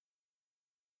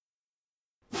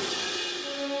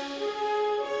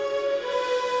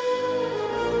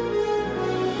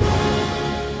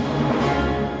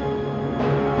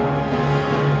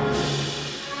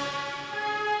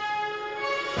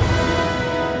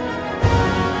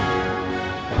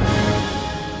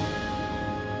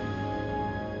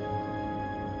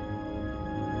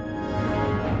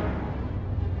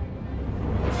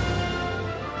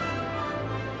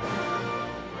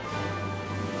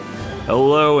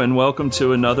and welcome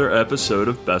to another episode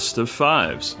of Best of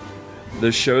Fives,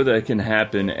 the show that can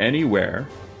happen anywhere,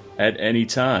 at any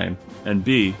time, and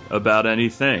be about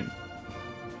anything.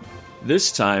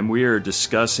 This time we are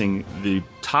discussing the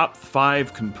top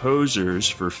 5 composers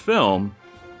for film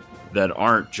that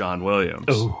aren't John Williams.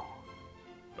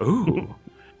 Ooh.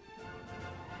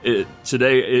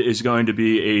 Today it is going to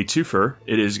be a twofer.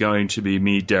 It is going to be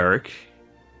me, Derek,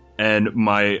 and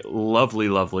my lovely,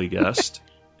 lovely guest,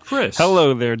 Chris.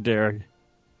 Hello there, Derek.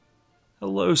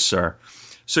 Hello, sir.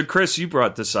 So, Chris, you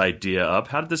brought this idea up.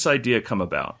 How did this idea come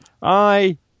about?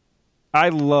 I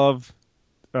love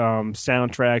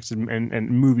soundtracks and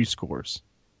movie scores.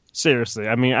 Seriously,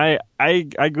 I mean, I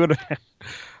go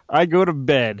to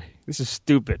bed. This is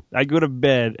stupid. I go to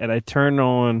bed and I turn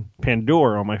on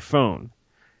Pandora on my phone,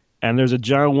 and there's a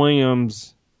John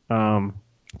Williams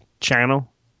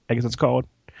channel, I guess it's called.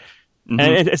 Mm-hmm.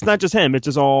 And it's not just him. It's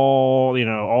just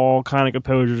all kind of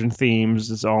composers and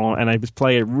themes. It's all, and I just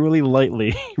play it really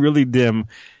lightly, really dim,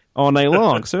 all night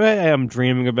long. So I'm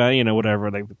dreaming about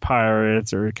whatever, like the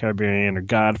Pirates or Caribbean or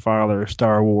Godfather or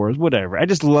Star Wars, whatever. I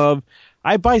just love.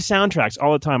 I buy soundtracks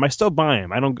all the time. I still buy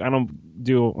them. I don't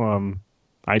do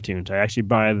iTunes. I actually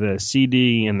buy the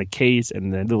CD and the case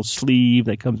and the little sleeve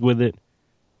that comes with it.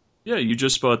 Yeah, you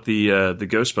just bought the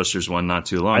Ghostbusters one not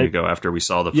too long ago after we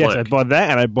saw the flick. Yes, I bought that,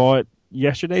 and I bought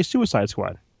yesterday Suicide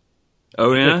Squad.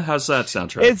 Oh yeah, how's that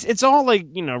soundtrack? It's all like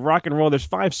rock and roll. There's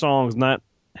 5 songs not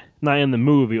in the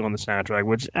movie on the soundtrack,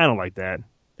 which I don't like that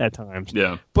at times.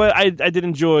 Yeah, but I did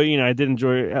enjoy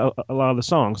a lot of the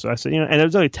songs. So I said and it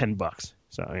was only $10.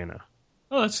 So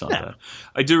Oh, that's not bad.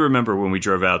 I do remember when we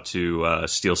drove out to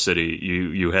Steel City,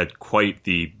 you had quite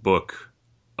the book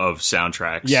of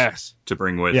soundtracks to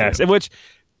bring with you. Yes, which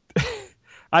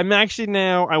I'm actually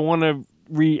now I want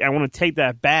to take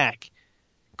that back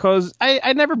because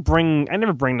I never bring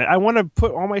that. I want to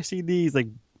put all my CDs like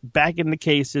back in the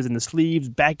cases and the sleeves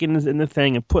back in the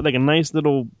thing and put like a nice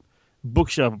little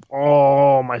bookshelf of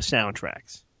all my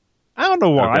soundtracks. I don't know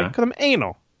why, because I'm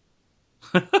anal.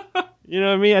 You know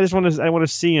what I mean? I want to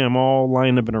see them all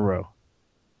lined up in a row.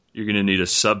 You're going to need a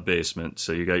sub-basement.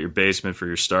 So you got your basement for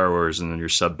your Star Wars and then your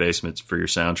sub-basement for your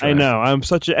soundtrack. I know. I'm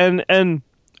such a... And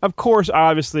of course,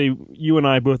 obviously, you and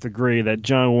I both agree that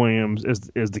John Williams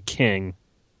is the king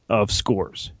of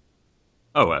scores.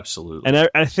 Oh, absolutely. And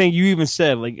I think you even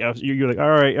said, like, you're like, all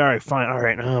right, fine, all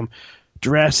right,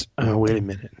 Dress... Oh, wait a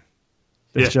minute.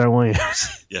 That's John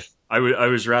Williams. Yeah. I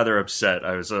was rather upset.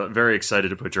 I was very excited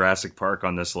to put Jurassic Park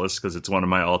on this list because it's one of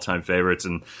my all-time favorites,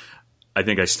 and I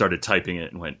think I started typing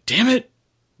it and went, damn it,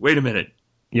 wait a minute.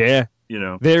 Yeah.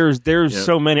 There's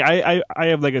so many. I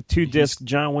have like a 2-disc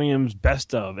John Williams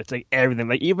best of. It's like everything.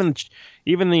 Like even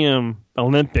the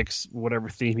Olympics, whatever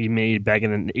theme he made back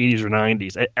in the 80s or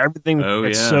 90s. Everything.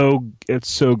 It's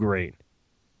so great.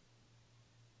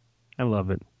 I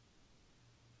love it.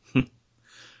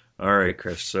 All right,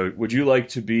 Chris. So would you like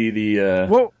to be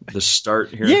the start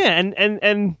here? Yeah,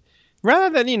 and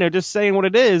rather than, just saying what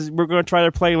it is, we're going to try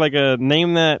to play like a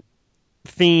name that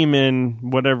theme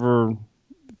and whatever.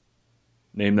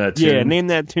 Name that tune. Yeah, name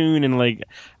that tune, and like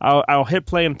I'll hit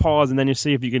play and pause, and then you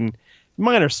see if you can.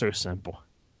 Mine are so simple.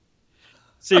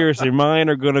 Seriously, mine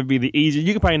are going to be the easy.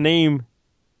 You can probably name.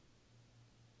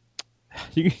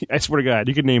 I swear to God,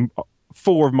 you can name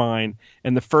 4 of mine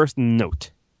in the first note.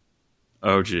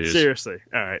 Oh, geez. Seriously.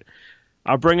 All right.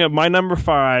 I'll bring up my number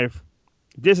 5.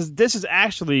 This is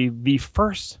actually the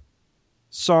first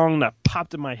song that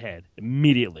popped in my head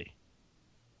immediately.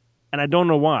 And I don't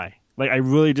know why. Like, I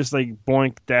really just, like,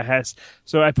 boink, that has...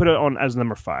 So I put it on as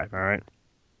number 5, all right?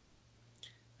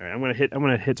 All right, I'm gonna hit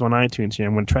it on iTunes here.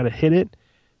 I'm going to try to hit it,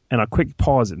 and I'll quick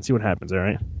pause it and see what happens, all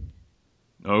right?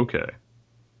 Okay.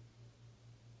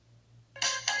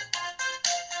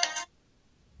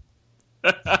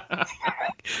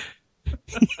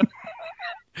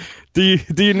 Do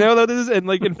you know that this is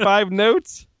in 5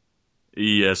 notes?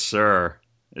 Yes, sir.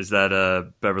 Is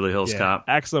that Beverly Hills Cop?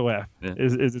 Axel F. Yeah.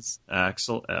 Is it's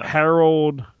Axel F.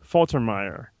 Harold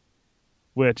Faltermeyer,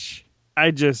 which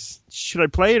should I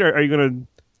play it, or are you going to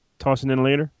toss it in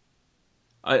later?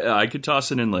 I could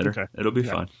toss it in later. Okay. It'll be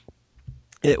fun.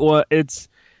 It's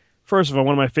first of all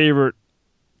one of my favorite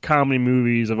comedy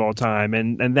movies of all time,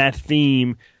 and that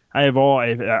theme I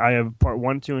have part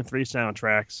 1, 2, and 3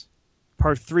 soundtracks.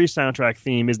 Part 3 soundtrack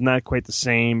theme is not quite the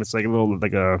same. It's like a little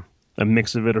like a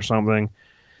mix of it or something.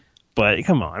 But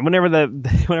come on, whenever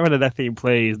that theme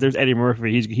plays, there's Eddie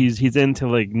Murphy. He's into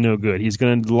like no good. He's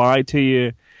gonna lie to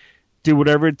you, do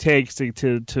whatever it takes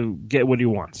to get what he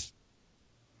wants.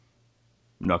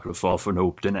 I'm not gonna fall for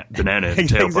no banana.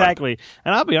 Exactly.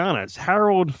 And I'll be honest,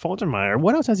 Harold Faltermeyer.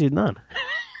 What else has he done?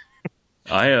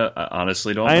 I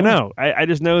honestly don't know. I know. I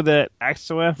just know that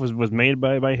Axel F was made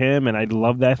by him, and I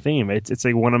love that theme. It's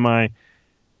like one of my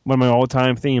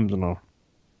all-time themes and all.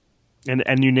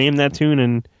 And you name that tune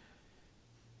in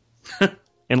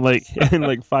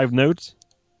like 5 notes.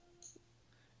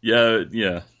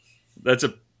 Yeah. That's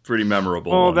a pretty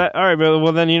memorable one. All right,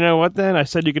 well then you know what then? I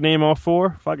said you could name all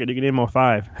 4. Fuck it, you can name all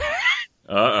 5.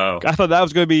 Uh-oh. I thought that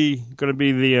was gonna be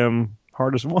the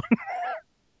hardest one.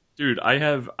 Dude, I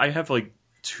have like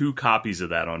 2 copies of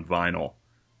that on vinyl.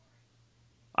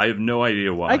 I have no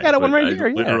idea why. I got one right here.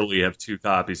 I literally have 2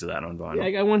 copies of that on vinyl. Yeah,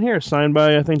 I got one here, signed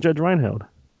by I think Judge Reinhold.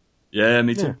 Yeah,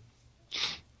 me too.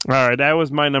 All right, that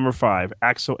was my number 5,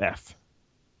 Axel F.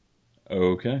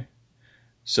 Okay.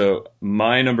 So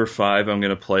my number 5, I'm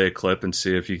going to play a clip and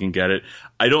see if you can get it.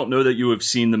 I don't know that you have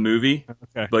seen the movie,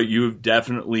 but you have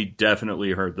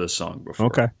definitely heard this song before.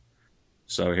 Okay.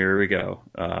 So here we go.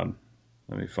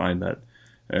 Let me find that.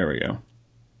 There we go.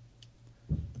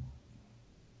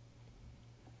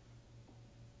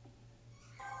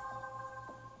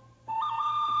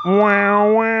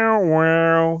 Wow, wow,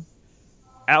 wow.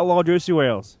 Outlaw Josie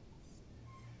Wales.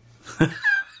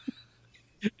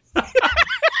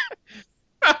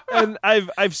 And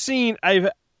I've seen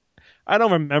I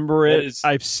don't remember it.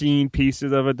 I've seen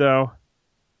pieces of it though.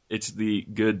 It's the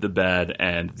good, the bad,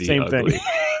 and the Same ugly. thing.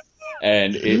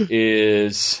 And it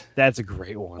is... That's a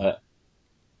great one.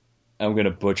 I'm going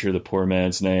to butcher the poor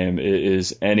man's name. It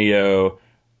is Ennio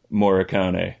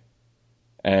Morricone.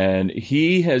 And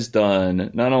he has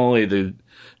done not only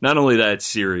that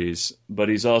series, but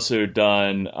he's also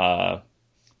done The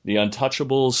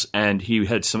Untouchables, and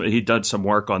he'd done some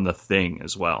work on The Thing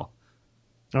as well.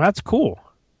 Oh, that's cool.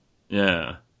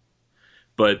 Yeah.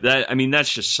 But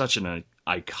that's just such an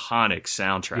iconic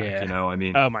soundtrack, you know? I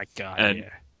mean, oh my god, and yeah.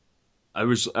 I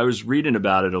was reading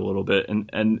about it a little bit,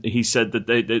 and he said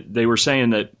that they were saying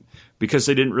that because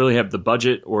they didn't really have the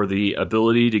budget or the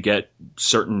ability to get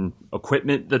certain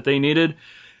equipment that they needed,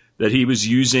 that he was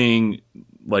using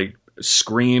like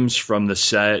screams from the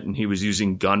set, and he was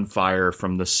using gunfire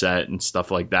from the set and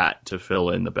stuff like that to fill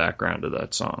in the background of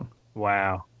that song.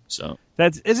 Wow. So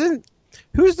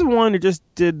who's the one who just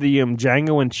did the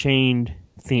Django Unchained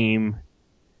theme?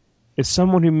 It's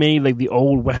someone who made like the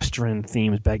old Western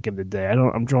themes back in the day.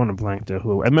 I'm drawing a blank to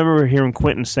who. I remember hearing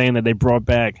Quentin saying that they brought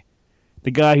back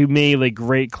the guy who made like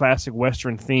great classic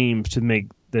Western themes to make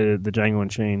the Django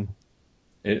Unchained.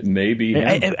 It may be him.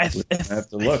 I have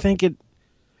to look. I think it.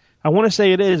 I want to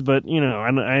say it is, but you know,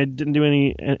 I didn't do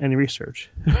any research.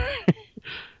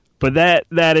 But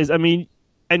that is, I mean,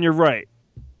 and you're right.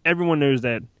 Everyone knows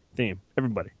that theme.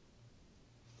 Everybody.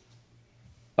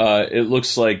 It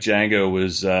looks like Django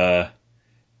was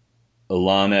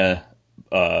Alana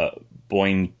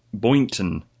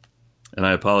Boynton, and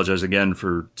I apologize again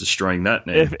for destroying that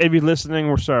name. If you're listening,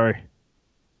 we're sorry.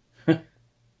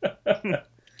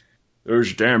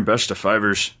 There's damn best of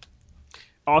fivers.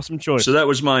 Awesome choice. So that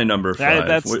was my number 5.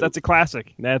 That's a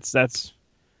classic. That's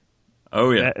oh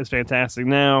yeah, that is fantastic.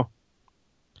 Now,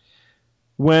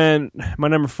 when my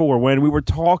number 4, when we were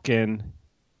talking,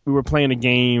 we were playing a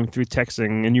game through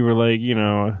texting, and you were like, you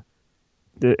know,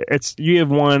 you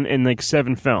have one in like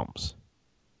 7 films,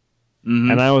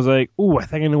 and I was like, ooh, I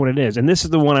think I know what it is, and this is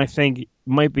the one I think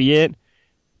might be it,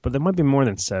 but there might be more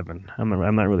than 7. I'm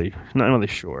not really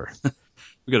sure.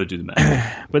 We got to do the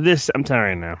math. But this, I'm telling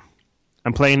you now.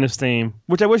 I'm playing this theme,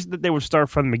 which I wish that they would start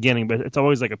from the beginning, but it's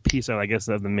always like a piece of, I guess,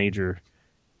 of the major.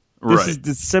 This is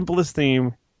the simplest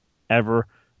theme ever.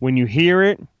 When you hear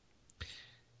it,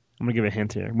 I'm going to give a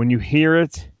hint here. When you hear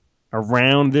it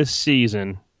around this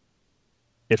season,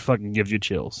 it fucking gives you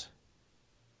chills.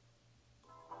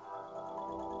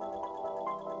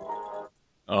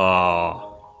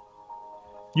 Oh.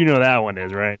 You know that one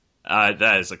is, right?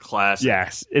 That is a classic.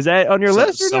 Yes. Is that on your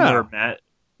list or no?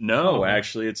 No,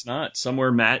 actually, it's not.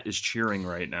 Somewhere Matt is cheering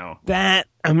right now. That,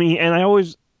 I mean, and I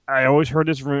always heard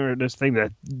this rumor, this thing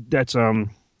that's John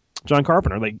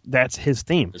Carpenter, like that's his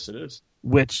theme. Yes, it is.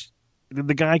 Which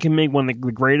the guy can make one of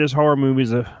the greatest horror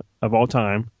movies of all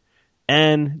time,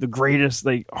 and the greatest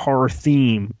like horror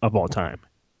theme of all time.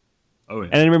 Oh yeah.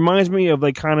 And it reminds me of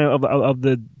like kind of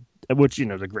the, which you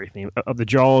know is a great theme of the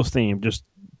Jaws theme, just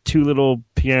 2 little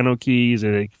piano keys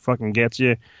and it fucking gets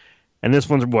you. And this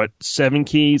one's, 7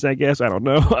 keys, I guess? I don't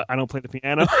know. I don't play the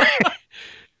piano.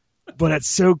 But it's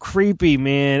so creepy,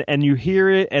 man. And you hear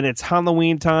it, and it's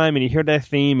Halloween time, and you hear that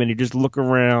theme, and you just look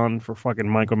around for fucking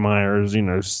Michael Myers, you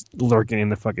know, lurking in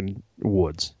the fucking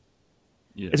woods.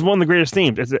 Yeah. It's one of the greatest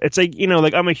themes. It's like, you know,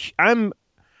 like I'm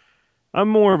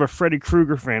more of a Freddy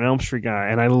Krueger fan, Elm Street guy,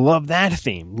 and I love that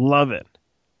theme. Love it.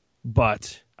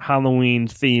 But Halloween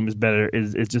theme is better.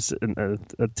 Is just a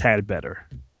tad better.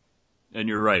 And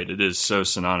you're right. It is so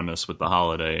synonymous with the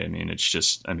holiday. I mean, it's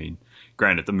just. I mean,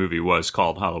 granted, the movie was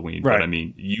called Halloween, Right. but I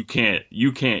mean, you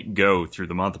can't go through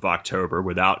the month of October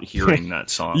without hearing that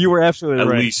song. You were absolutely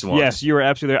right. At least once. Yes, you were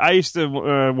absolutely right. I used to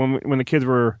when the kids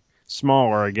were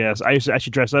smaller, I guess, I used to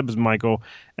actually dress up as Michael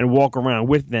and walk around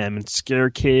with them and scare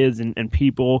kids and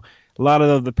people. A lot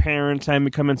of the parents had me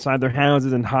come inside their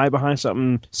houses and hide behind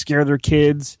something, scare their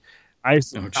kids. I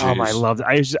loved it.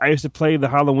 I used to play the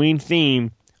Halloween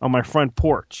theme on my front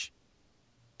porch,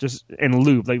 just in a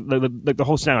loop, like the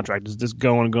whole soundtrack, just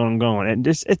going, and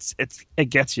it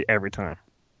gets you every time.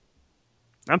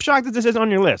 I'm shocked that this is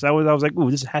on your list. I was like, ooh,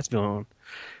 this has to be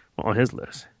on his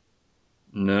list.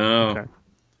 No. Okay.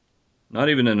 Not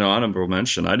even an honorable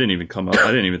mention. I didn't even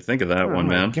think of that one,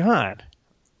 man. Oh, my God.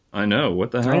 I know.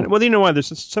 What the hell? Well, you know why?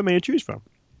 There's so many to choose from.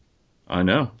 I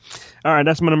know. All right,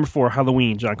 that's my number 4,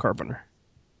 Halloween, John Carpenter.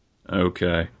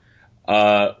 Okay.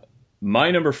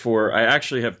 My number 4, I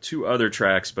actually have 2 other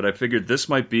tracks, but I figured this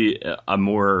might be a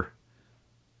more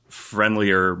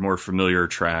friendlier, more familiar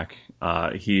track.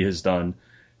 He has done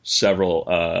several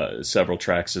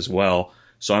tracks as well.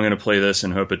 So I'm going to play this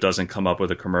and hope it doesn't come up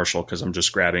with a commercial because I'm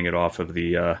just grabbing it off of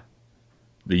the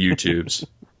YouTubes.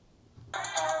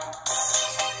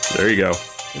 There you go.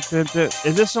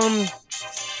 Is this on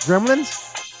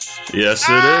Gremlins? Yes,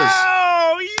 it is.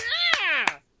 Oh,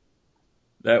 yeah!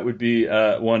 That would be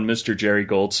one Mr. Jerry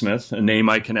Goldsmith, a name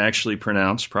I can actually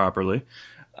pronounce properly.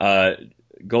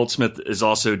 Goldsmith has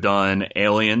also done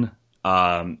Alien.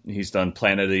 He's done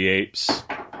Planet of the Apes.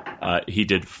 He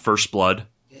did First Blood.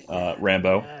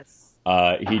 Rambo.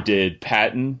 Yes. He did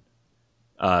Patton,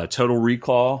 Total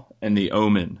Recall, and The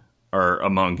Omen are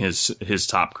among his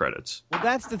top credits. Well,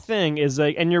 that's the thing is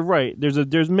like, and you're right.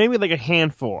 There's maybe like a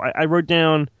handful. I wrote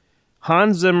down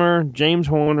Hans Zimmer, James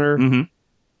Horner,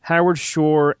 Howard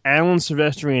Shore, Alan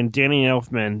Silvestri, and Danny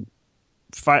Elfman.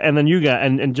 And then you got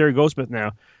and Jerry Goldsmith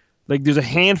now. Like there's a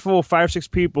handful, 5 or 6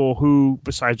 people who,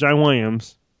 besides John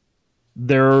Williams,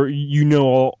 they're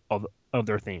all of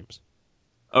their themes.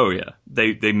 Oh, yeah.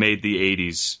 They made the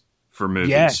 80s for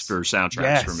movies, for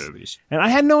soundtracks for movies. And I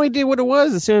had no idea what it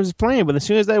was as soon as it was playing, but as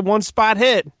soon as that one spot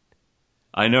hit.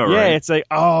 I know, right? Yeah, it's like,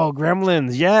 oh,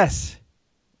 Gremlins, yes.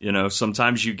 You know,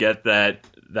 sometimes you get that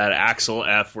Axel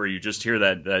F where you just hear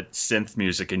that synth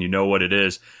music and you know what it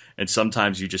is, and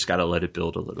sometimes you just got to let it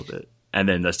build a little bit. And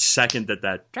then the second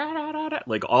that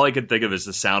like all I could think of is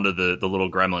the sound of the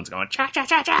little gremlins going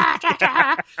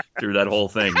cha-cha-cha-cha-cha-cha through that whole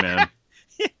thing, man.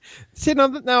 See,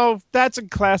 no, that's a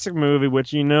classic movie,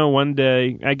 which, one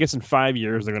day, I guess in 5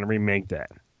 years, they're going to remake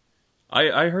that.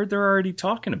 I heard they're already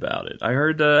talking about it. I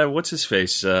heard, what's his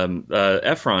face?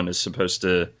 Efron is supposed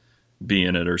to be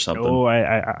in it or something. Oh,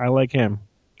 I like him.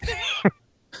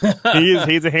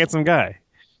 He's a handsome guy.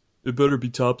 It better be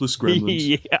topless gremlins.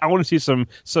 Yeah, I want to see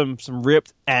some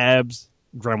ripped abs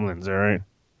gremlins, all right?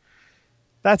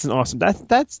 That's an awesome...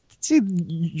 See,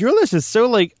 your list is so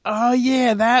like, oh,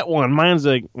 yeah, that one. Mine's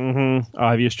like,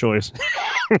 obvious choice.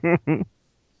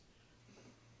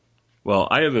 Well,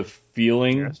 I have a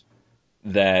feeling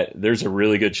that there's a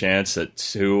really good chance that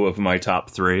 2 of my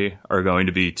top 3 are going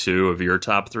to be 2 of your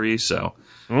top 3, so...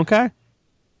 Okay.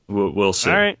 We'll see.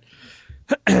 All right.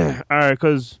 All right,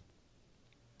 because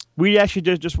we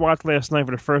actually just watched last night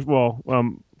for the first... Well,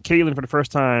 Caitlin, for the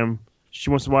first time... She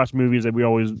wants to watch movies that we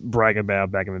always brag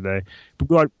about back in the day.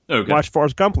 But we watched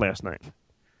Forrest Gump last night.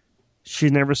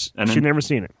 She'd never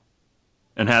seen it.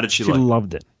 And how did she like it? She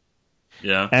loved it.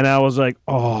 Yeah. And I was like,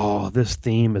 oh, this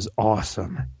theme is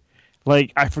awesome.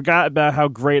 Like, I forgot about how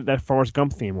great that Forrest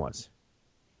Gump theme was.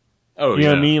 Oh, you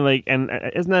know what I mean? Like, and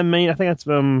isn't that main? I think that's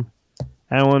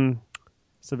Alan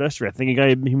Silvestri. I think a guy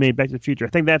who made Back to the Future. I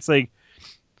think that's like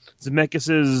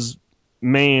Zemeckis'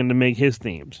 man to make his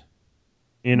themes.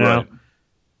 You know? Right.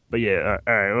 But yeah,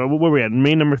 all right. Where are we at?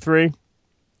 Main number 3?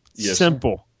 Yes,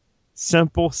 simple.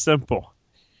 Sir. Simple.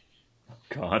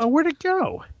 God. Oh, where'd it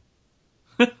go?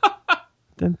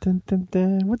 Dun, dun, dun,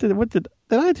 dun. What did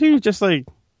I do? Just like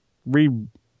all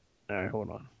right, hold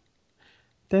on.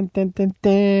 Dun, dun, dun,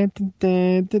 dun, dun,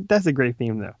 dun, dun. That's a great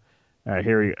theme, though. All right,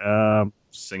 here we go.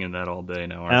 Singing that all day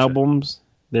now, aren't albums.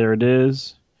 You? There it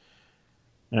is.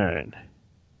 All right.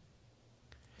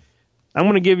 I'm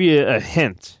going to give you a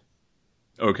hint.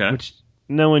 Okay. Which,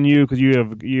 knowing you, because you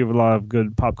have a lot of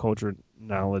good pop culture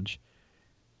knowledge.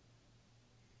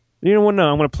 You know what?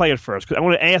 No, I'm going to play it first because I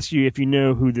want to ask you if you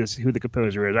know who the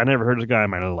composer is. I never heard of this guy in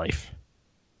my life.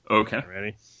 Okay.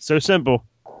 Ready? So simple.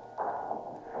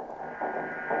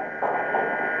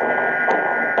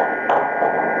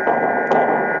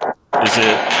 Is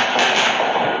it?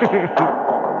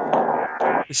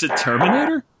 Is it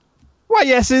Terminator? Why,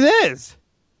 yes, it is.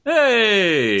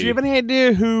 Hey! Do you have any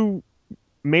idea who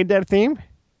made that theme?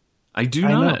 I do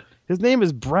not. Know. His name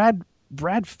is Brad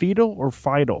Fiedel or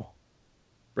Fiedel.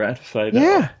 Brad Fiedel?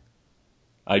 Yeah.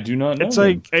 I do not know. It's him.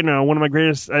 like, one of my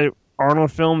greatest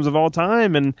Arnold films of all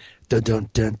time. And dun, dun,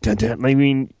 dun, dun, dun. I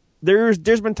mean, there's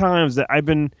been times that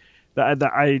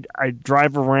I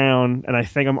drive around and I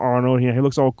think I'm Arnold. He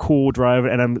looks all cool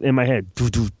driving, and I'm in my head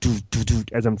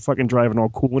as I'm fucking driving all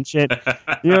cool and shit.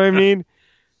 You know what I mean?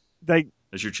 Like,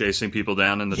 as you're chasing people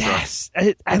down in the truck. Yes,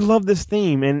 I love this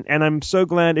theme, and I'm so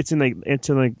glad it's in like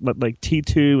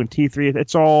T2 and T3.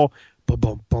 It's all boom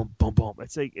boom boom boom boom.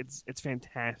 It's like it's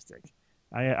fantastic.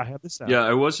 I have this. Yeah,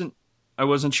 I wasn't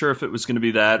sure if it was going to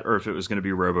be that or if it was going to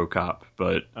be RoboCop,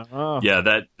 but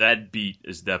yeah, that beat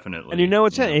is definitely. And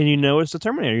it's the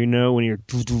Terminator. When you're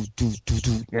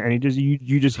and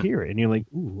you just hear it, and you're like,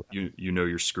 ooh,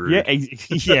 you're screwed. Yeah,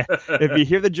 yeah. If you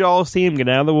hear the Jaws theme, get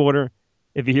out of the water.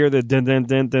 If you hear the dun dun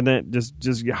dun dun dun,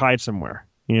 just hide somewhere.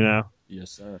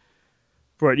 Yes, sir.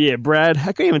 But yeah, Brad.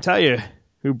 I couldn't even tell you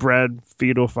who Brad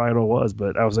Fiedel was,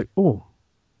 but I was like, oh,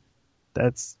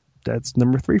 that's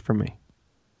number 3 for me.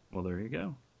 Well, there you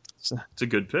go. It's a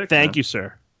good pick. Thank you,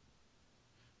 sir.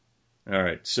 All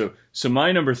right, so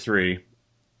my number 3,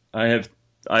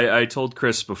 I told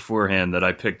Chris beforehand that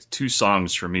I picked 2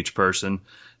 songs from each person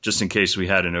just in case we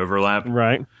had an overlap.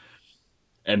 Right.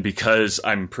 And because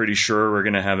I'm pretty sure we're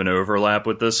going to have an overlap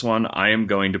with this one, I am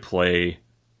going to play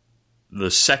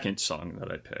the second song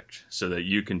that I picked so that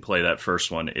you can play that first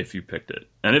one if you picked it.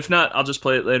 And if not, I'll just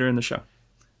play it later in the show.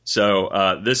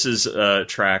 So this is a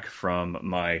track from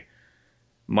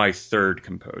my third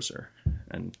composer.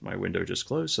 And my window just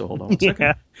closed, so hold on one second.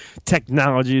 Yeah.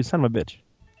 Technology, son of a bitch.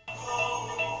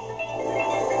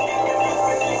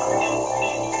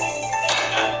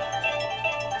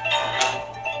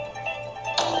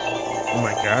 Oh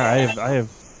my god, I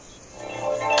have.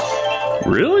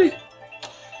 Really?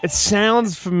 It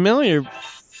sounds familiar.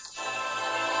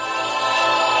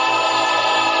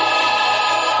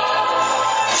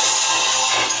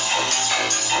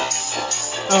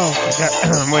 Oh my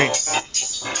god! Wait.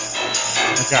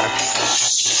 Oh my god.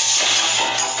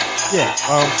 Yeah.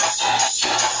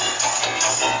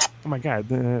 Oh my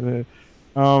god.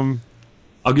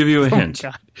 I'll give you a hint.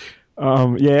 God.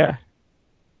 Yeah.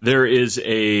 There is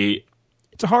a.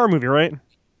 It's a horror movie, right?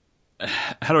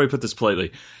 How do I put this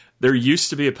politely? There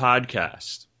used to be a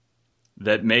podcast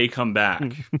that may come back.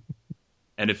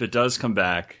 And if it does come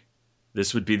back,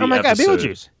 this would be the episode. God,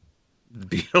 Beetlejuice.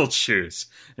 Beetlejuice.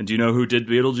 And do you know who did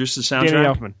Beetlejuice's soundtrack? Danny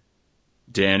Elfman.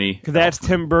 Danny. Because that's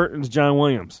Tim Burton's John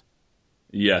Williams.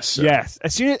 Yes, sir. Yes.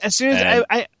 As soon as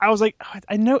I was like, oh,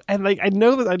 I know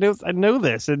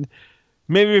this, and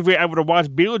maybe if I would have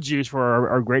watched Beetlejuice for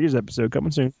our greatest episode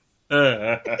coming soon.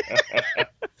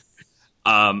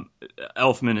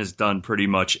 Elfman has done pretty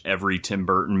much every Tim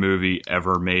Burton movie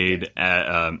ever made.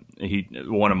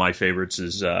 One of my favorites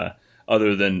is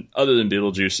other than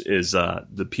Beetlejuice is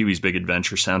the Pee-wee's Big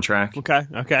Adventure soundtrack.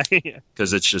 Okay,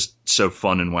 because it's just so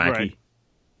fun and wacky. Right.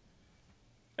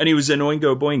 And he was in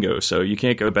Oingo Boingo, so you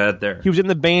can't go bad there. He was in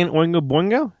the band Oingo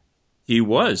Boingo? He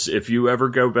was. If you ever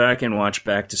go back and watch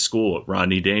Back to School at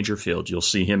Rodney Dangerfield, you'll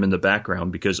see him in the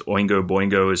background because Oingo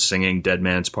Boingo is singing Dead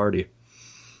Man's Party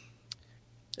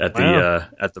at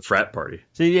the frat party.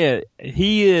 So yeah,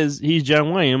 he's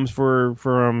John Williams for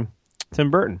Tim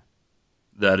Burton.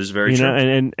 That is very true.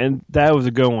 And that was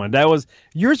a good one.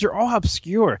 Yours are all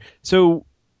obscure. So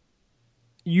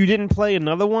you didn't play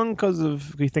another one because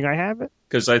you think I have it?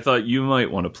 Because I thought you might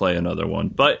want to play another one.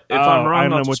 But if I'm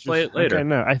wrong, I'll just play it later. Okay,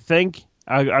 no, I think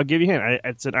I'll give you a hint.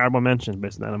 It's an honorable mention, but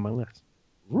it's not on my list.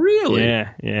 Really?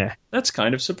 Yeah. That's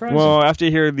kind of surprising. Well, after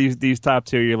you hear these top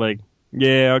 2, you're like,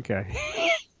 yeah, okay.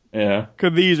 Yeah.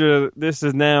 Because this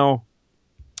is now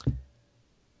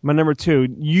my number 2.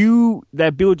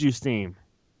 That Beetlejuice theme.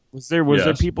 Was there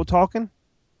people talking?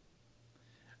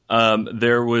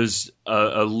 There was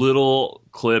a little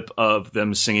clip of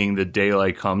them singing the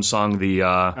Daylight Come song,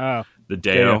 the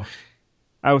Deo.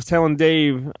 I was telling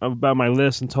Dave about my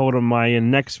list and told him my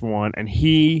next one, and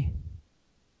he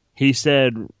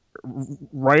said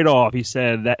right off, he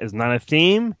said that is not a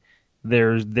theme.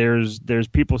 There's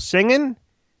people singing.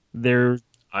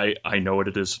 I know what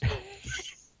it is.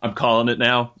 I'm calling it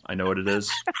now. I know what it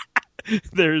is.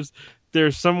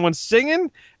 There's someone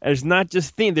singing, and it's not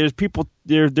just theme. There's people.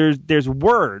 There's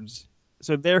words.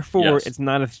 So therefore, It's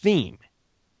not a theme.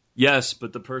 Yes,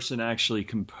 but the person actually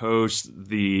composed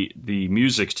the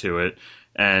music to it,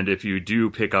 and if you do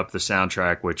pick up the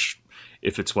soundtrack, which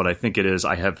if it's what I think it is,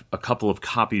 I have a couple of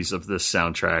copies of this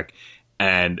soundtrack,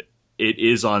 and it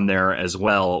is on there as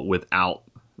well without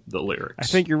the lyrics. I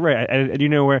think you're right. I do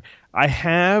know where I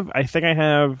think I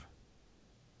have.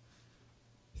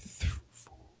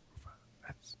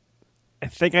 I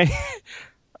think I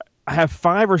have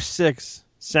 5 or 6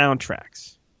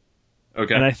 soundtracks.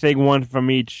 Okay. And I think one from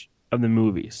each of the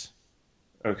movies.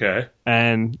 Okay.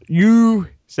 And you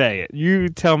say it. You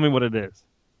tell me what it is.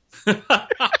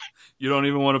 You don't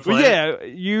even want to play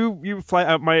it? You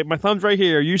fly. My thumb's right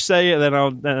here. You say it, then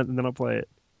I'll play it.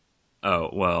 Oh,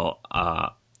 well,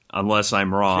 unless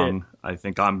I'm wrong, Shit. I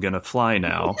think I'm going to fly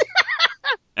now.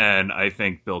 And I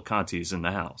think Bill Conti's in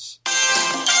the house.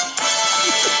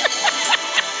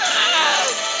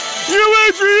 You,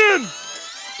 Adrian!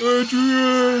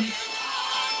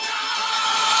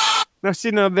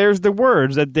 Now, there's the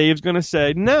words that Dave's going to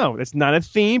say. No, it's not a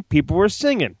theme. People were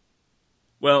singing.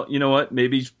 Well, you know what?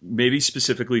 Maybe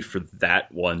specifically for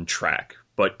that one track.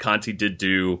 But Conti did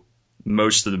do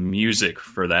most of the music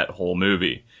for that whole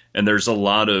movie. And there's a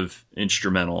lot of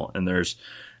instrumental. And there's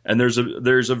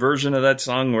a version of that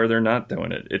song where they're not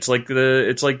doing it. It's like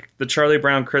the Charlie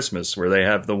Brown Christmas, where they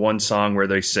have the one song where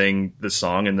they sing the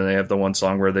song, and then they have the one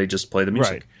song where they just play the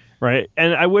music. Right.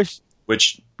 And I wish...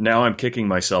 Which, now I'm kicking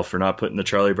myself for not putting the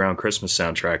Charlie Brown Christmas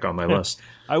soundtrack on my list.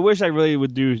 I wish I really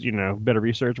would do, better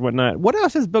research and whatnot. What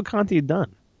else has Bill Conti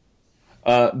done?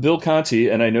 Bill Conti,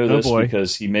 and I know this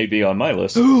because he may be on my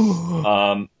list,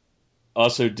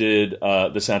 also did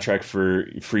the soundtrack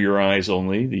for Your Eyes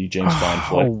Only, the James Bond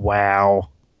flick. Oh, wow.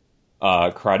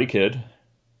 Karate Kid.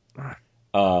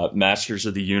 Masters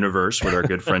of the Universe with our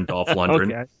good friend Dolph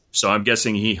Lundgren. Okay. So I'm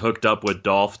guessing he hooked up with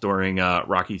Dolph during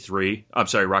Rocky 3. I'm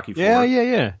sorry, Rocky 4.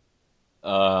 Yeah.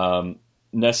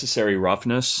 Necessary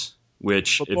Roughness,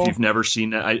 which football? If you've never seen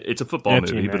that, it's a football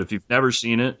movie, but if you've never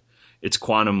seen it, it's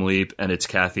Quantum Leap and it's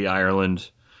Kathy Ireland.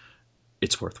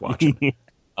 It's worth watching.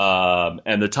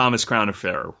 And the Thomas Crown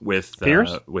Affair with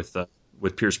Pierce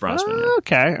Brosnan. Yeah.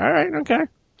 Okay, all right, okay.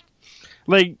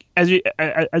 Like as you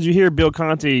hear Bill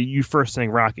Conti, you first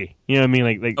think Rocky. You know what I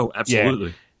mean? Like oh, absolutely.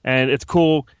 Yeah. And it's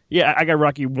cool. Yeah, I got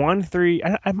Rocky 1, 3.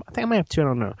 I think I might have 2. I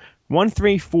don't know. 1,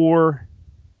 3, 4.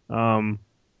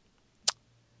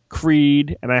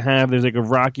 Creed, and there's like a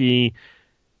Rocky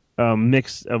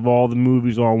mix of all the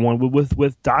movies all in one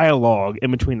with dialogue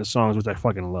in between the songs, which I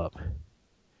fucking love.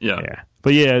 Yeah.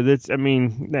 But yeah, that's.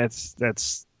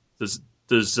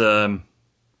 Does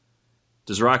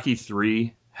Rocky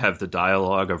 3 have the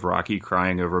dialogue of Rocky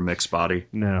crying over Mick's body?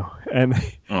 No, and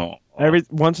every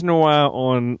once in a while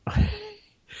on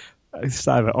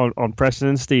Preston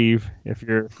and Steve, if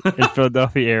you're in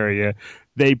Philadelphia area,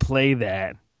 they play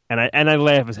that. And I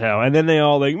laugh as hell. And then they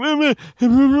all they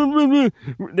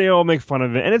all make fun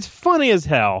of it. And it's funny as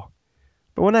hell.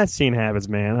 But when that scene happens,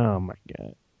 man, oh my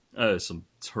God. It's some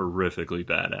horrifically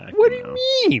bad acting. What do you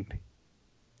mean?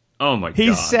 Oh my God.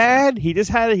 He's sad. He just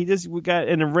got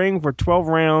in the ring for 12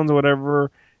 rounds or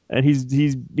whatever. And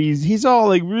he's all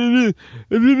like, come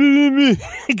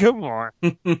on.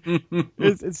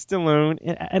 It's Stallone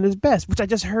at his best, which I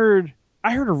just heard.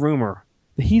 I heard a rumor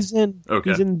that he's in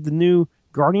the new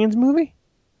Guardians movie?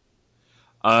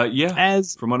 Yeah.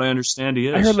 From what I understand, he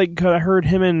is. I heard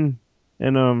him and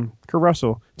Kurt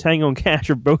Russell, Tango and Cash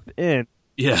are both in.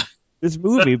 Yeah. This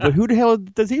movie, but who the hell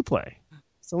does he play?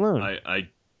 Stallone.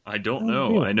 I don't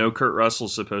know. Really? I know Kurt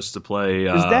Russell's supposed to play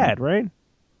his dad, right?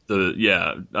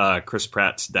 Chris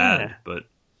Pratt's dad, but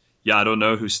I don't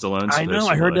know who Stallone's supposed to play. I know.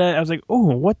 I heard that. I was like,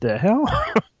 oh, what the hell?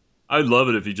 I'd love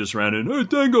it if he just ran in. Hey,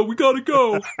 Tango, we gotta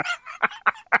go.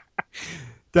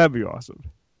 That'd be awesome.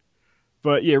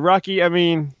 But yeah, Rocky, I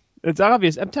mean, it's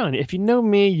obvious. I'm telling you, if you know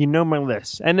me, you know my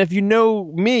list. And if you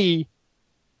know me,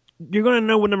 you're going to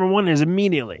know what number 1 is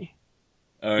immediately.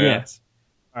 Oh, yeah. Yes.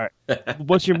 All right.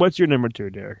 What's your number 2,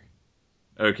 Derek?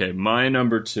 Okay, my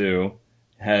number 2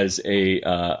 has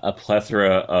a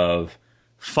plethora of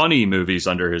funny movies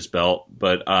under his belt,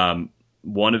 but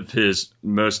one of his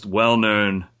most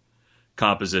well-known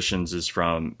compositions is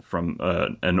from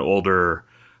an older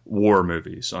war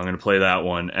movie. So I'm going to play that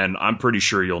one, and I'm pretty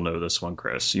sure you'll know this one,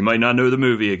 Chris. You might not know the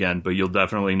movie again, but you'll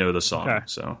definitely know the song. Okay.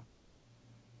 So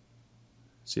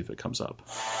see if it comes up.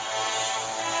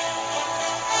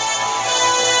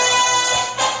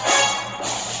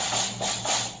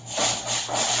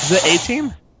 Is it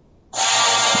A-Team?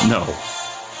 No.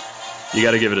 You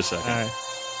got to give it a second. All right.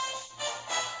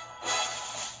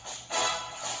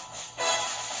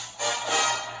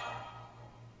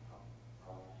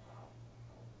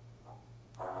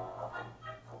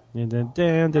 Dun, dun,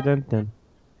 dun, dun, dun,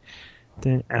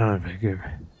 dun. I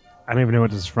don't even know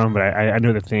what this is from, but I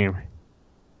know the theme.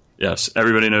 Yes,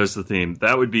 everybody knows the theme.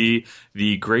 That would be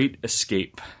The Great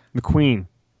Escape. The Queen.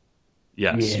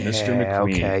 Yes, Mr. Yeah,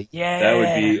 McQueen. okay. That would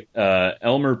Yeah. be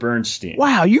Elmer Bernstein.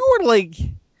 Wow, you were like,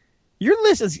 your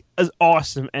list is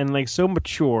awesome and like so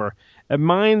mature.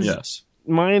 And Yes.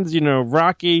 mine's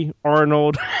Rocky,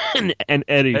 Arnold, and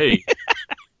Eddie. Hey,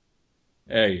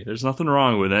 hey, there's nothing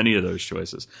wrong with any of those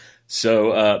choices.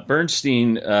 So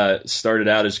Bernstein started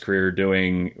out his career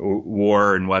doing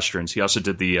war and westerns. He also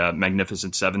did the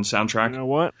Magnificent Seven soundtrack. You know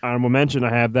what? Honorable mention. I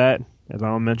have that as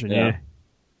honorable mention. Yeah.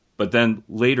 But then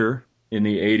later in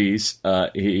the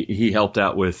 80s, he helped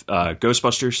out with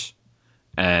Ghostbusters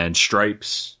and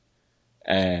Stripes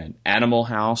and Animal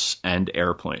House and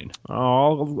Airplane.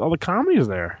 All the comedies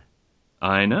there.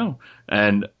 I know,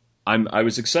 and I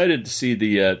was excited to see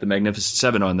the Magnificent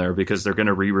Seven on there because they're going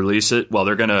to re-release it. Well,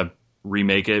 they're going to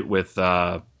remake it with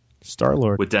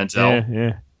Star-Lord, with Denzel,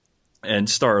 yeah, and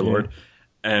Star-Lord.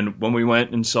 Yeah. And when we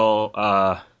went and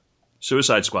saw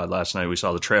Suicide Squad last night, we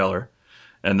saw the trailer,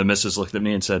 and the missus looked at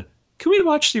me and said, "Can we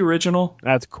watch the original?"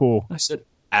 That's cool. I said,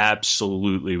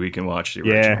 "Absolutely, we can watch the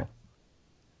original." Yeah.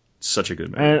 It's such a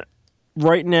good movie. And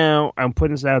right now, I'm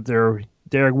putting this out there,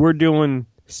 Derek. We're doing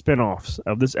spinoffs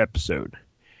of this episode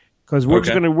because we're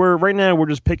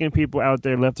just picking people out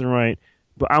there left and right.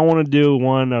 But I want to do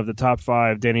one of the top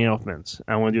 5 Danny Elfmans.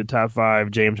 I want to do the top 5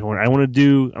 James Horner. I want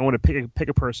to pick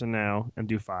a person now and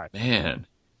do 5. Man,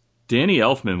 Danny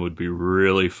Elfman would be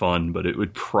really fun, but it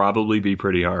would probably be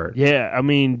pretty hard. Yeah, I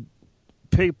mean,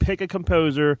 pick a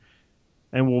composer,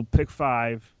 and we'll pick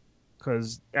 5.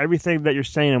 Because everything that you're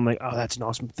saying, I'm like, oh, that's an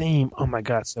awesome theme. Oh my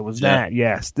God, so was that?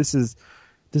 Yes, this is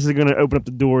going to open up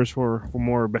the doors for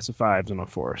more best of 5s and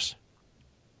for us.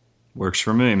 Works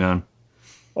for me, man.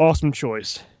 Awesome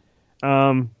choice.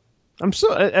 I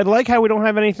like how we don't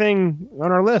have anything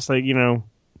on our list, like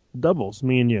doubles,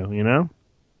 me and you.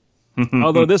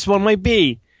 Although this one might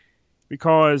be,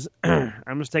 because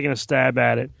I'm just taking a stab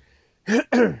at it.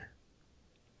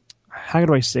 How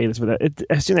do I say this without it?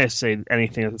 As soon as I say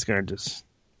anything that's going to just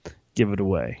give it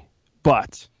away.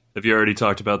 But have you already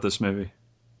talked about this movie?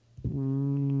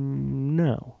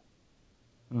 No.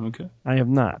 Okay. I have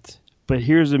not. But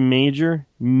here's a major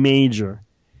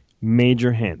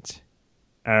hint.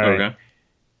 All right. Okay.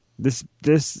 This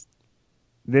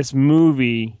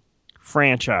movie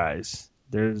franchise.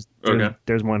 There's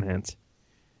one hint.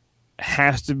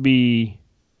 Has to be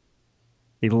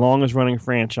the longest running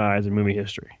franchise in movie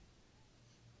history.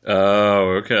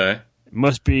 Oh, okay. It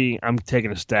must be. I'm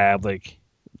taking a stab, like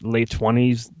late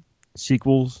 20s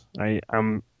sequels.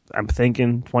 I'm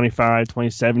thinking 25,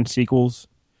 27 sequels,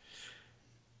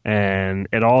 and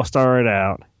it all started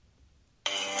out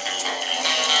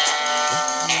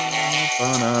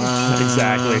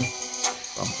exactly.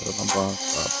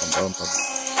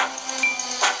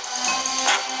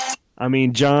 I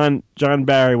mean, John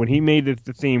Barry, when he made the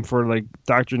theme for like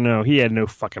Dr. No, he had no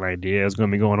fucking idea it was going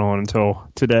to be going on until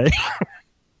today.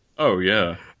 Oh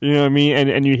yeah, you know what I mean?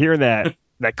 And you hear that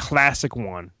classic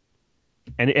one,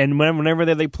 and whenever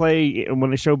they play,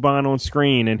 when they show Bond on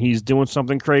screen and he's doing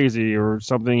something crazy or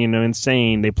something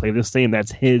insane, they play this theme.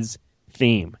 That's his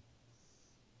theme.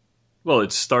 Well,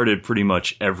 it started pretty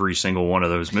much every single one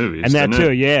of those movies, and that too.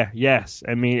 It? Yeah, yes.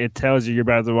 I mean, it tells you you're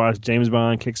about to watch James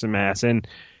Bond kick some ass. And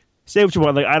say what you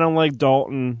want. Like, I don't like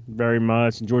Dalton very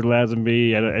much, and George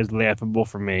Lazenby is laughable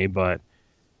for me. But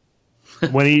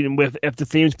if the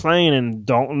theme's playing and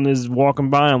Dalton is walking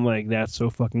by, I'm like, that's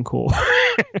so fucking cool.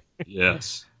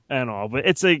 Yes, and all. But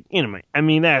it's like, I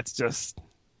mean, that's just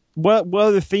what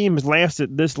other theme has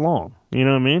lasted this long? You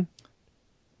know what I mean?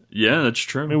 Yeah, that's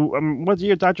true. I mean, what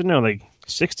year Dr. No? Like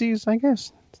 60s, I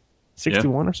guess,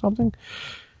 61 or something.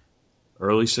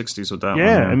 Early 60s with that one.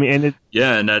 Yeah, I mean,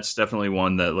 and that's definitely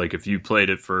one that, like, if you played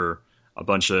it for a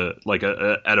bunch of, like,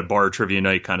 at a bar trivia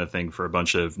night kind of thing for a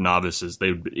bunch of novices,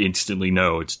 they would instantly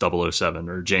know it's 007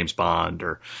 or James Bond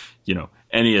or,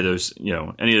 any of those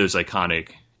iconic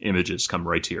images come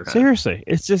right to your head. Seriously,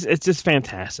 it's just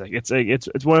fantastic. It's like it's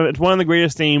one of the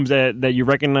greatest themes that you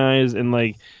recognize in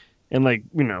 2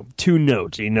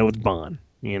 notes. It's Bond.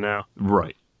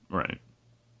 Right.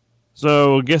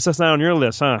 So I guess that's not on your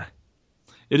list, huh?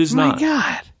 It is not. My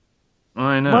God.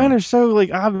 I know. Mine are so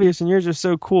obvious, and yours are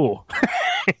so cool.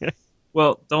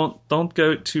 Well, don't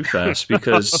go too fast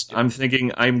because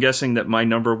I'm guessing that my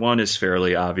number 1 is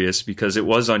fairly obvious because it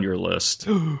was on your list.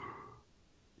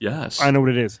 Yes. I know what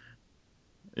it is.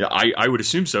 Yeah, I would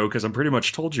assume so because I'm pretty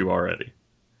much told you already.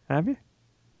 Have you?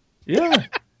 Yeah.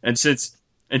 and since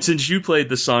you played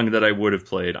the song that I would have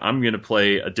played, I'm going to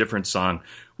play a different song,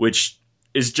 which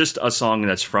is just a song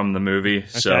that's from the movie. Okay.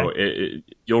 So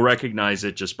you'll recognize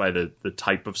it just by the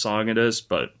type of song it is,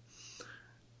 but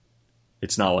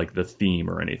it's not like the theme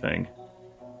or anything.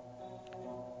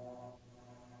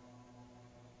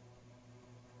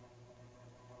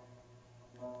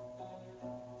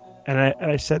 And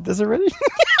I said this already?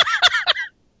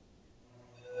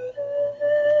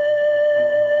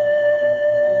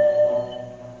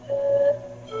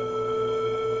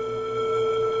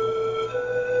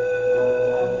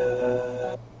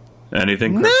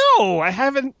 Anything, Chris? No, I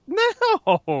haven't.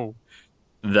 No.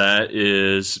 That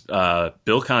is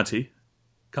Bill Conti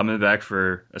coming back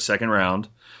for a second round,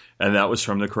 and that was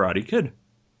from The Karate Kid.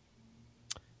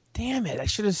 Damn it! I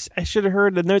should have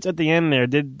heard the notes at the end there.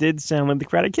 Did sound like The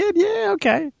Karate Kid? Yeah,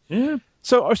 okay. Yeah.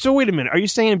 So wait a minute. Are you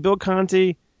saying Bill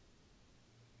Conti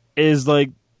is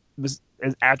like is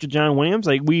after John Williams?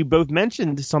 Like we both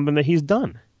mentioned something that he's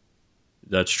done.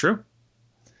 That's true.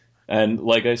 And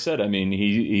like I said, I mean,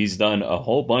 he's done a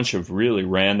whole bunch of really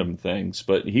random things,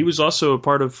 but he was also a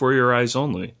part of For Your Eyes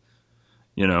Only,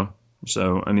 you know?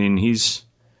 So, I mean, he's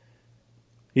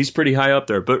pretty high up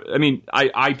there. But, I mean,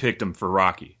 I picked him for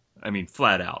Rocky. I mean,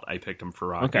 flat out, I picked him for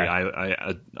Rocky. Okay.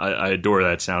 I adore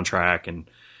that soundtrack.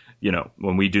 And, you know,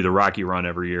 when we do the Rocky run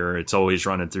every year, it's always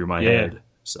running through my head.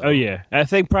 So. Oh, yeah. I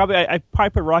think probably I probably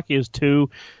put Rocky as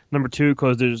number two,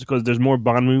 because there's more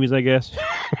Bond movies, I guess.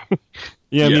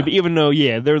 Yeah, I mean, but even though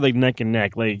they're like neck and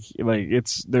neck, like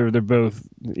it's they're both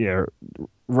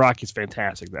Rocky's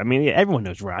fantastic. I mean, everyone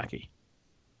knows Rocky.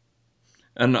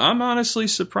 And I'm honestly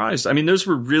surprised. I mean, those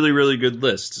were really, really good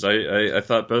lists. I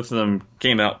thought both of them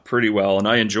came out pretty well, and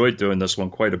I enjoyed doing this one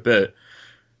quite a bit.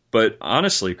 But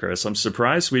honestly, Chris, I'm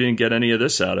surprised we didn't get any of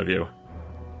this out of you.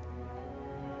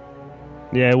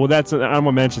 Yeah, well, that's an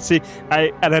honorable mention. See,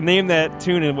 I named that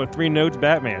tune in 3 notes,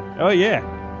 Batman. Oh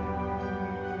yeah.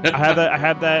 I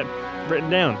had that written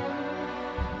down.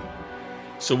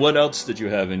 So what else did you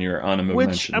have in your honorable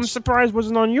mentions? Which I'm surprised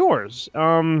wasn't on yours.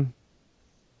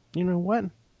 You know what?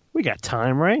 We got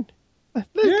time, right?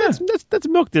 Let's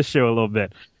milk this show a little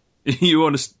bit. You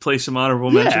want to play some honorable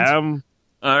mentions? Yeah.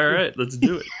 All right, let's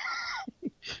do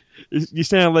it. You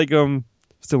sound like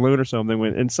Stallone or something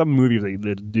when in some movies like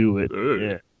let's do it. Hey,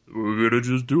 yeah, we're gonna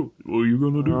just do it. What are you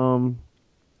gonna do?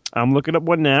 I'm looking up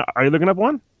one now. Are you looking up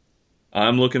one?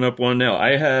 I'm looking up one now.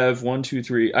 I have 1, 2,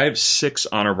 3. I have 6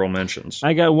 honorable mentions.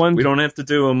 I got one. We don't have to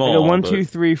do them all. I got 1, 2,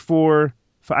 3, 4.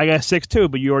 5. I got 6 too,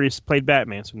 but you already played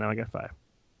Batman, so now I got 5.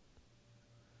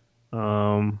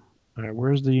 All right,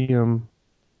 where's the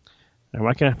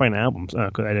why can't I find albums? Oh,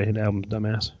 because I didn't hit albums,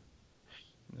 dumbass.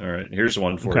 All right, here's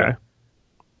one for you.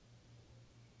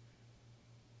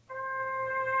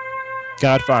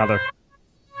 Godfather.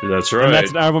 That's right. And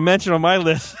that's an honorable mention on my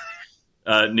list.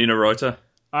 Nina Rota.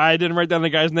 I didn't write down the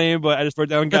guy's name, but I just wrote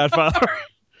down Godfather.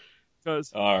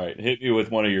 All right, hit me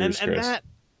with one of yours, Chris.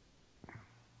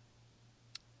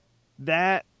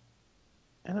 That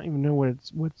I don't even know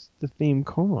what's the theme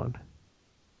called.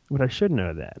 But I should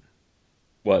know that.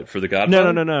 What, for the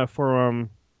Godfather? No. For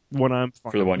what I'm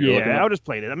for the one you're looking at? I'll just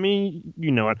play it. I mean,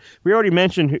 you know it. We already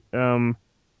mentioned the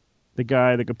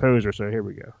guy, the composer. So here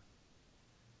we go.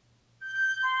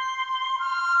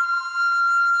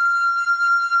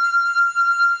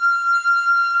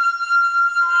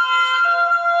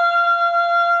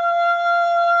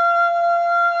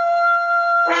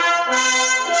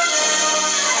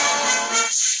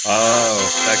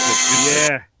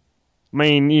 Yeah, I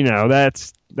mean, you know,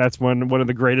 that's one of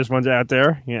the greatest ones out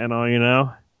there. You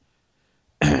know.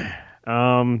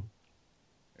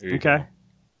 Okay.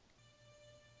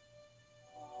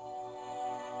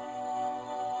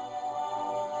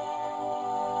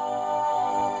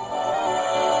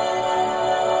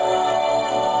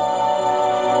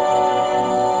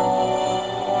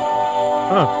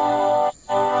 Huh.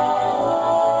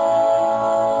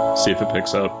 See if it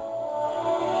picks up.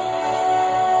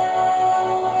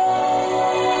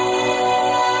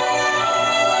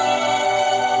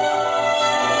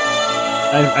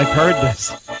 I've heard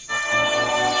this.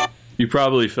 You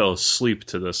probably fell asleep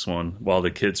to this one while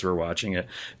the kids were watching it.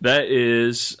 That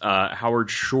is Howard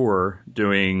Shore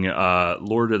doing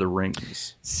Lord of the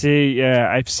Rings. See,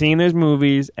 yeah, I've seen those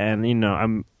movies, and you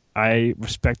know, I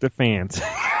respect the fans.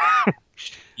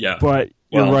 Yeah, but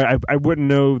you're right. I wouldn't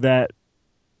know that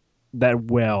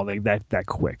well, like that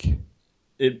quick.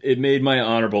 It made my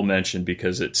honorable mention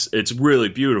because it's really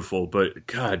beautiful. But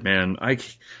God, man,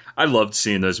 I loved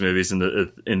seeing those movies in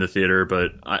the theater,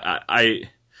 but I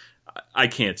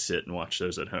can't sit and watch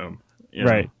those at home. You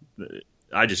know? Right.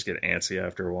 I just get antsy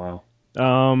after a while.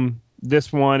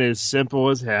 This one is simple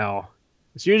as hell.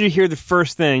 As soon as you hear the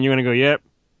first thing, you're gonna go, "Yep."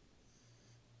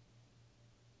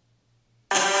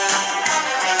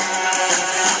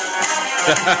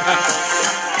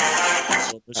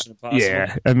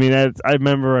 Yeah, I mean, I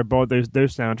remember I bought those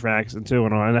soundtracks and 2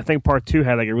 and on, and I think part 2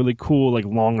 had like a really cool, like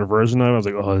longer version of it. I was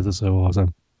like, "Oh, this is so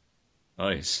awesome!"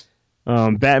 Nice.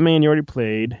 Batman, you already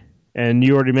played. And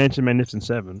you already mentioned Magnificent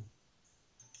Seven.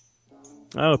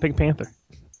 Oh, Pink Panther.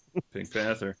 Pink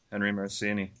Panther, Henry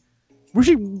Mancini.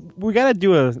 We gotta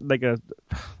do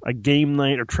a game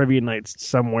night or trivia night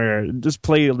somewhere. Just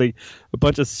play like a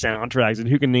bunch of soundtracks and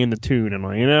who can name the tune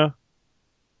and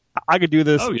I could do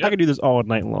this. Oh, yeah. I could do this all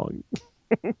night long.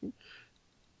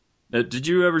 Did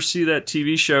you ever see that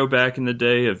TV show back in the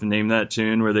day of Name That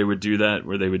Tune where they would do that?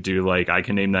 Where they would do like, I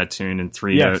can name that tune in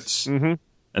 3 notes. Mm-hmm.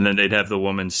 And then they'd have the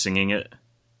woman singing it.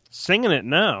 Singing it?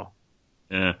 No.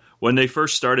 Yeah. When they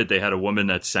first started, they had a woman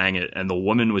that sang it. And the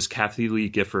woman was Kathy Lee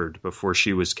Gifford before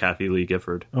she was Kathy Lee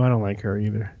Gifford. Oh, I don't like her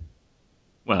either.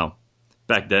 Well,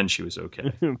 back then she was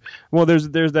okay. Well, there's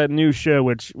that new show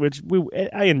which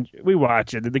we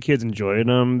watch it. The kids enjoy it.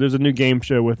 There's a new game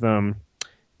show with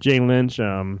Jane Lynch.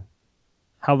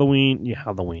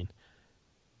 Halloween.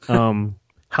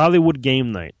 Hollywood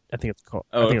Game Night, I think it's called.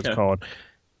 It's called.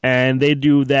 And they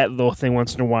do that little thing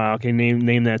once in a while. Okay,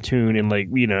 name that tune and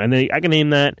and then I can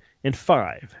name that in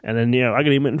 5, and then I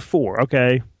can name it in 4.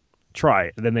 Okay, try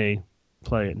it. And then they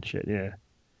play it and shit. Yeah.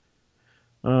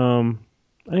 I don't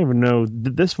even know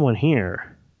this one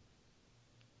here.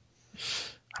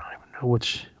 I don't even know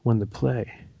which one to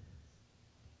play.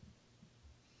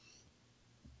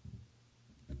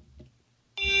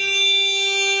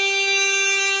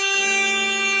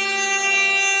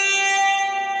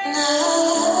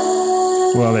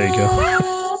 Well, there you go.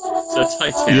 That's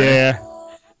Titanic. Yeah.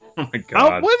 Oh my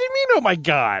god. What do you mean? Oh my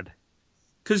god.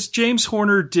 Because James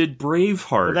Horner did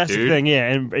Braveheart. Well, that's dude. the thing. Yeah,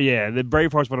 and the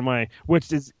Braveheart's one of my,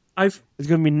 which is going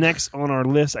to be next on our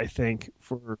list, I think,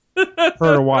 for her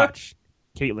to watch.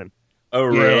 Caitlin. Oh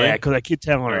really? Yeah, because I keep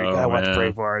telling her, I watch man.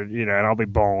 Braveheart, and I'll be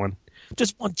bawling.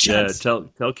 Just one chance. Yeah,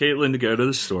 tell Caitlin to go to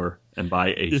the store and buy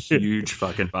a huge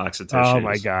fucking box of tissues. Oh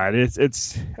my god,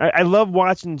 I love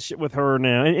watching shit with her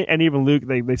now, and even Luke.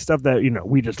 They stuff that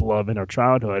we just love in our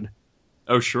childhood.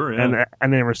 Oh sure, yeah. And I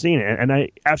never seen it, and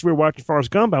after we were watching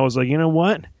Forrest Gump, I was like, you know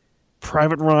what,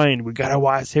 Private Ryan, we gotta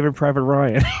watch Saving Private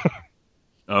Ryan.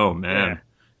 Oh man, yeah.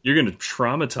 You're gonna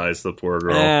traumatize the poor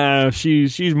girl.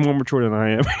 She's more mature than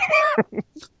I am.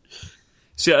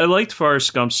 See, I liked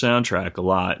Forrest Gump's soundtrack a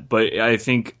lot, but I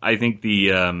think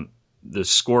the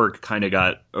score kind of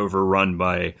got overrun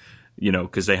by,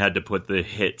 because they had to put the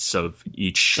hits of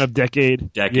each decade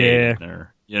in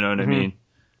there. You know what I mean?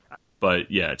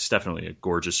 But yeah, it's definitely a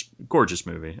gorgeous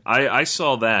movie. I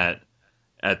saw that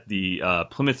at the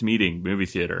Plymouth Meeting movie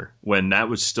theater when that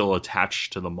was still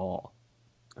attached to the mall.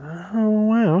 Oh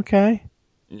wow! Okay.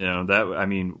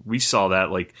 We saw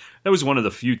that, that was one of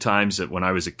the few times that when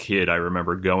I was a kid, I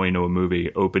remember going to a movie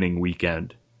opening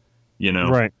weekend,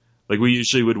 Right. Like we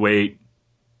usually would wait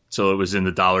till it was in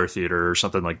the Dollar Theater or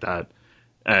something like that.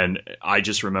 And I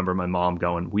just remember my mom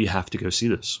going, we have to go see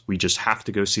this. We just have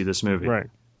to go see this movie. Right.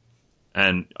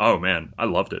 And, oh man, I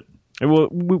loved it. And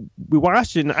we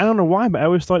watched it and I don't know why, but I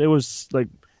always thought it was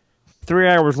 3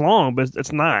 hours long, but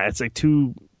it's not. It's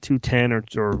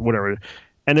 2:10 or whatever.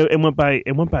 And it went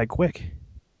by quick.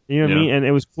 You know what I mean? And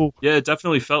it was cool. Yeah, it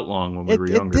definitely felt long when we were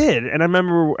younger. It did. And I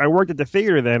remember I worked at the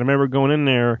theater then. I remember going in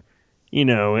there,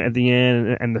 at the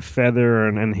end and the feather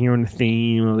and hearing the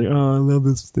theme. I was like, oh, I love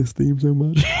this theme so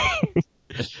much.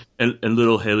 and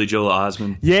little Haley Joel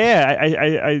Osment. Yeah,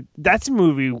 I that's a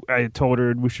movie I told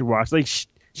her we should watch.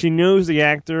 She knows the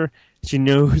actor. She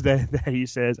knows that he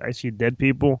says, I see dead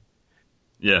people.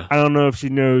 Yeah. I don't know if she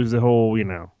knows the whole,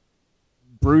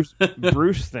 Bruce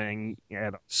thing.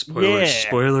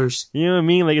 Spoilers. You know what I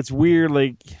mean? It's weird,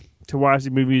 to watch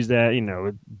the movies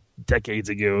that, decades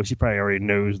ago. She probably already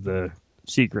knows the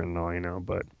secret and all,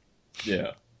 but.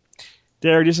 Yeah.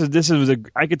 Derek,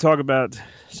 I could talk about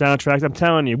soundtracks. I'm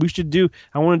telling you,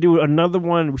 I want to do another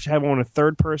one. We should have one a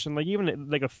third person,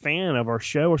 even a fan of our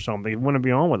show or something, want to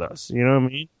be on with us. You know what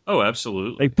I mean? Oh,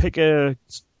 absolutely. Pick a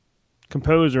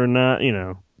composer, not,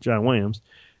 John Williams.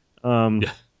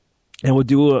 Yeah. And we'll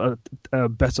do a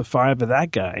best of 5 of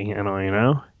that guy,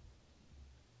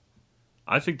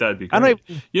 I think that'd be great.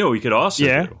 We could also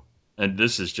do, and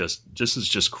this is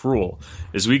just cruel,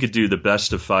 is we could do the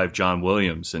best of 5 John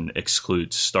Williams and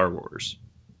exclude Star Wars.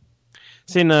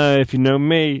 See, if you know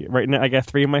me, right now I got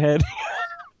 3 in my head.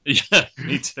 Yeah,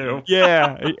 me too.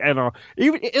 Yeah, and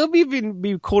it'll even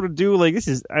be cool to do, this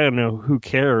is, I don't know, who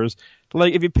cares?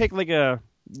 If you pick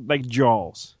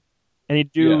Jaws, and you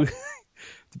do... Yeah.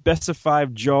 The best of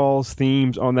 5 Jaws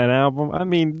themes on that album. I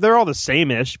mean, they're all the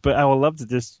same-ish, but I would love to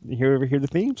just hear the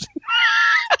themes.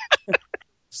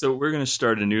 So we're going to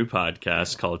start a new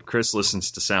podcast called Chris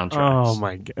Listens to Soundtracks. Oh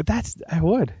my god, I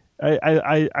would.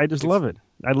 I just love it.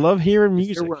 I love hearing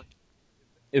music.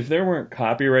 if there weren't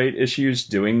copyright issues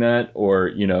doing that,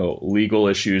 or legal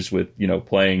issues with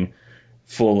playing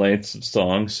full lengths of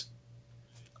songs,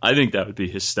 I think that would be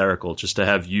hysterical. Just to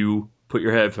have you put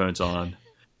your headphones on,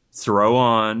 throw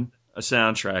on a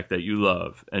soundtrack that you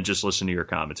love, and just listen to your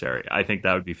commentary. I think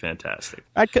that would be fantastic.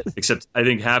 Except I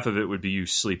think half of it would be you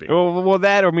sleeping. Well,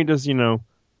 that or me just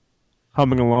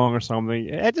humming along or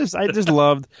something. I just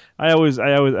loved.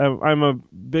 I'm a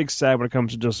big sad when it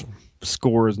comes to just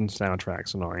scores and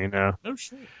soundtracks and all. Oh,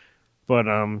 sure. But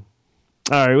all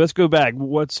right, let's go back.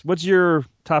 What's your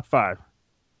top 5?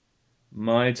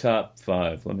 My top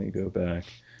 5. Let me go back.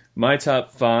 My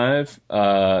top 5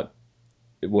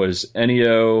 was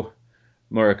Ennio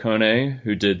Morricone,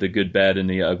 who did The Good, Bad, and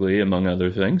the Ugly, among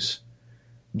other things.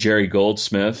 Jerry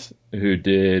Goldsmith, who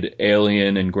did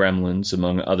Alien and Gremlins,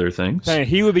 among other things. Hey,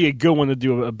 he would be a good one to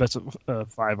do a best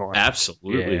of 5 on.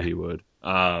 Absolutely, yeah. He would.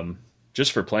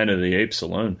 Just for Planet of the Apes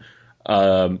alone.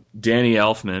 Danny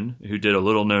Elfman, who did a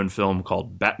little-known film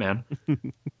called Batman.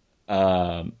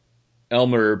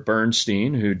 Elmer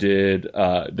Bernstein, who did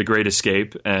The Great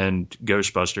Escape and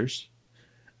Ghostbusters.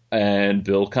 And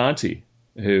Bill Conti,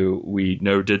 who we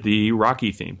know did the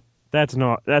Rocky theme. That's an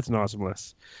awesome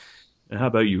list. And how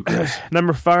about you, Chris?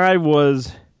 Number 5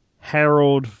 was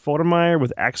Harold Faltermeyer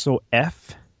with Axel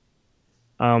F.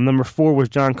 Number 4 was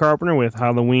John Carpenter with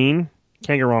Halloween.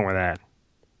 Can't go wrong with that.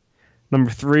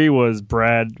 Number 3 was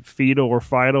Brad Fiedel or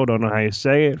Fiedel, don't know how you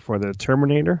say it, for the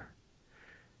Terminator.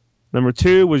 Number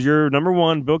 2 was your number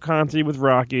 1, Bill Conti with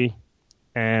Rocky.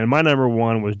 And my number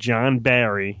 1 was John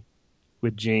Barry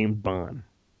with James Bond.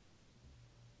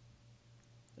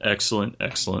 Excellent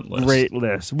list. Great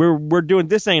list. We're doing,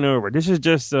 this ain't over. This is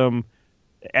just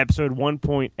episode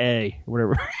 1.A,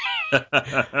 whatever.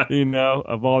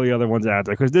 Of all the other ones out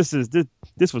there, because this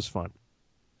was fun.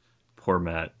 Poor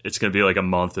Matt. It's gonna be like a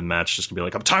month, and Matt's just gonna be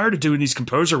like, I'm tired of doing these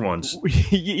composer ones.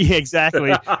 Yeah,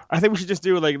 exactly. I think we should just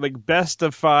do like best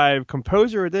of 5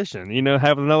 composer edition.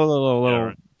 Have another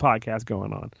little podcast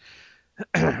going on.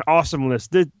 Awesome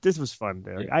list. This was fun,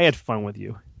 Derek. I had fun with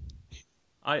you.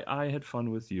 I had fun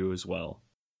with you as well.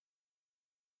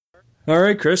 All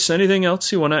right, Chris, anything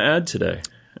else you want to add today?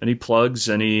 Any plugs,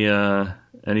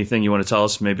 anything you want to tell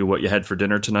us, maybe what you had for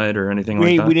dinner tonight or anything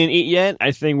like that? We didn't eat yet.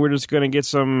 I think we're just going to get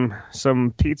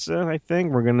some pizza, I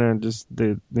think. We're going to just,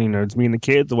 it's me and the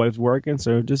kids, the wife's working,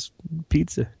 so just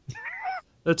pizza.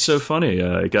 That's so funny.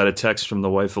 I got a text from the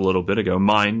wife a little bit ago,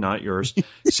 mine, not yours,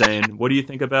 saying, What do you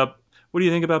think about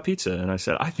pizza? And I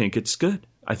said, I think it's good.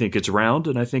 I think it's round,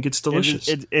 and I think it's delicious.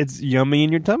 It's yummy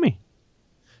in your tummy.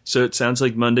 So it sounds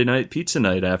like Monday night pizza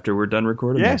night after we're done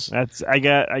recording this. Yes, I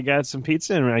got some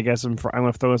pizza, and I got some. I'm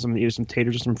gonna throw some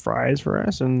taters or some fries for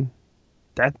us, and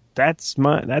that's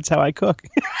how I cook.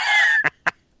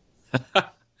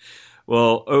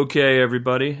 Well, okay,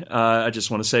 everybody. I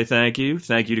just want to say thank you.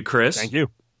 Thank you to Chris. Thank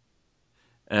you.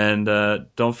 And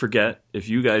don't forget, if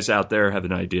you guys out there have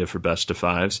an idea for Best of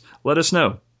Fives, let us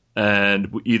know.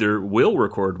 And either we'll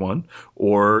record one,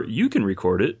 or you can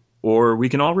record it, or we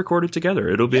can all record it together.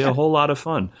 It'll be a whole lot of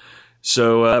fun.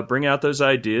 So bring out those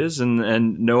ideas,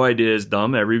 and no idea is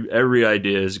dumb. Every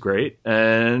idea is great.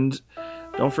 And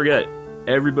don't forget,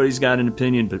 everybody's got an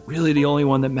opinion, but really the only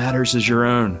one that matters is your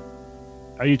own.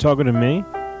 Are you talking to me?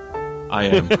 I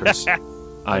am, Chris.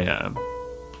 I am.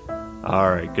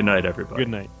 All right. Good night, everybody.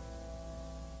 Good night.